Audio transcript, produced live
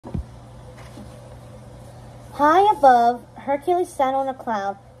High above, Hercules sat on a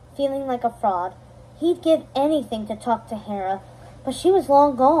cloud, feeling like a fraud. He'd give anything to talk to Hera, but she was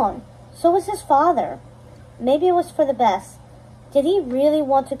long gone. So was his father. Maybe it was for the best. Did he really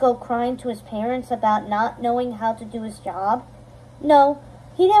want to go crying to his parents about not knowing how to do his job? No,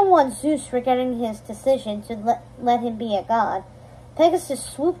 he didn't want Zeus regretting his decision to let him be a god. Pegasus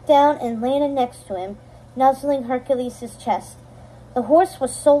swooped down and landed next to him, nuzzling Hercules' chest. The horse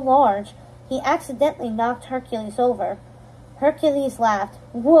was so large, he accidentally knocked Hercules over. Hercules laughed.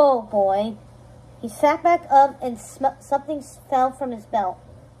 Whoa, boy. He sat back up and something fell from his belt.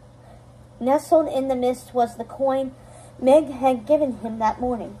 Nestled in the mist was the coin Meg had given him that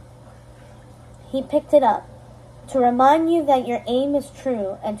morning. He picked it up. To remind you that your aim is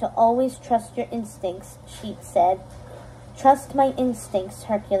true and to always trust your instincts, she said. Trust my instincts,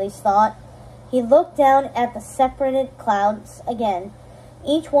 Hercules thought. He looked down at the separated clouds again,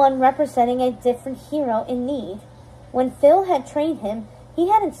 each one representing a different hero in need. When Phil had trained him, he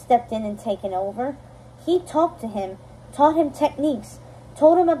hadn't stepped in and taken over. He talked to him, taught him techniques,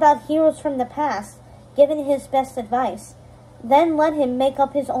 told him about heroes from the past, given his best advice, then let him make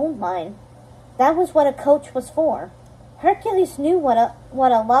up his own mind. That was what a coach was for. Hercules knew what a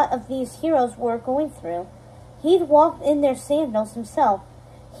lot of these heroes were going through. He'd walked in their sandals himself.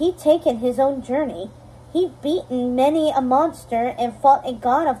 He'd taken his own journey. He'd beaten many a monster and fought a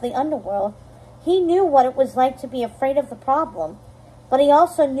god of the underworld. He knew what it was like to be afraid of the problem, but he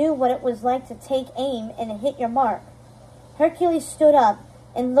also knew what it was like to take aim and hit your mark. Hercules stood up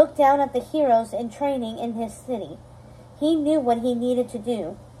and looked down at the heroes in training in his city. He knew what he needed to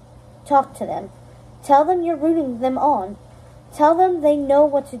do. Talk to them. Tell them you're rooting them on. Tell them they know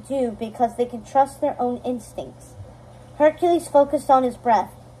what to do because they can trust their own instincts. Hercules focused on his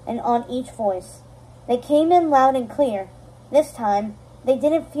breath and on each voice. They came in loud and clear. This time, they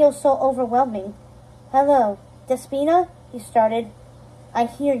didn't feel so overwhelming. Hello, Despina, he started. I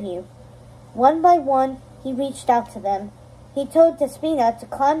hear you. One by one, he reached out to them. He told Despina to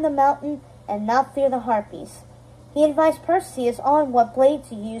climb the mountain and not fear the harpies. He advised Perseus on what blade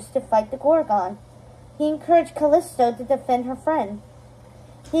to use to fight the Gorgon. He encouraged Callisto to defend her friend.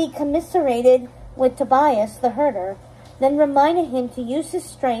 He commiserated with Tobias the herder, then reminded him to use his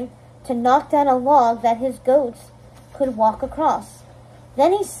strength to knock down a log that his goats could walk across.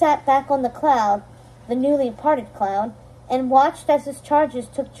 Then he sat back on the cloud, the newly parted cloud, and watched as his charges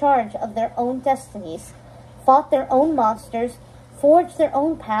took charge of their own destinies, fought their own monsters, forged their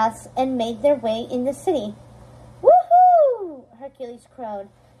own paths, and made their way in the city. Woohoo! Hercules crowed,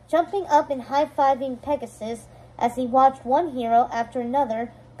 jumping up and high-fiving Pegasus as he watched one hero after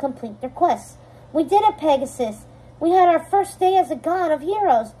another complete their quests. We did it, Pegasus! We had our first day as a god of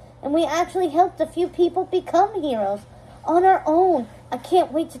heroes, and we actually helped a few people become heroes. On our own. I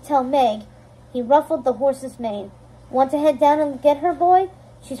can't wait to tell Meg. He ruffled the horse's mane. Want to head down and get her, boy?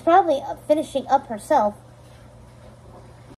 She's probably finishing up herself.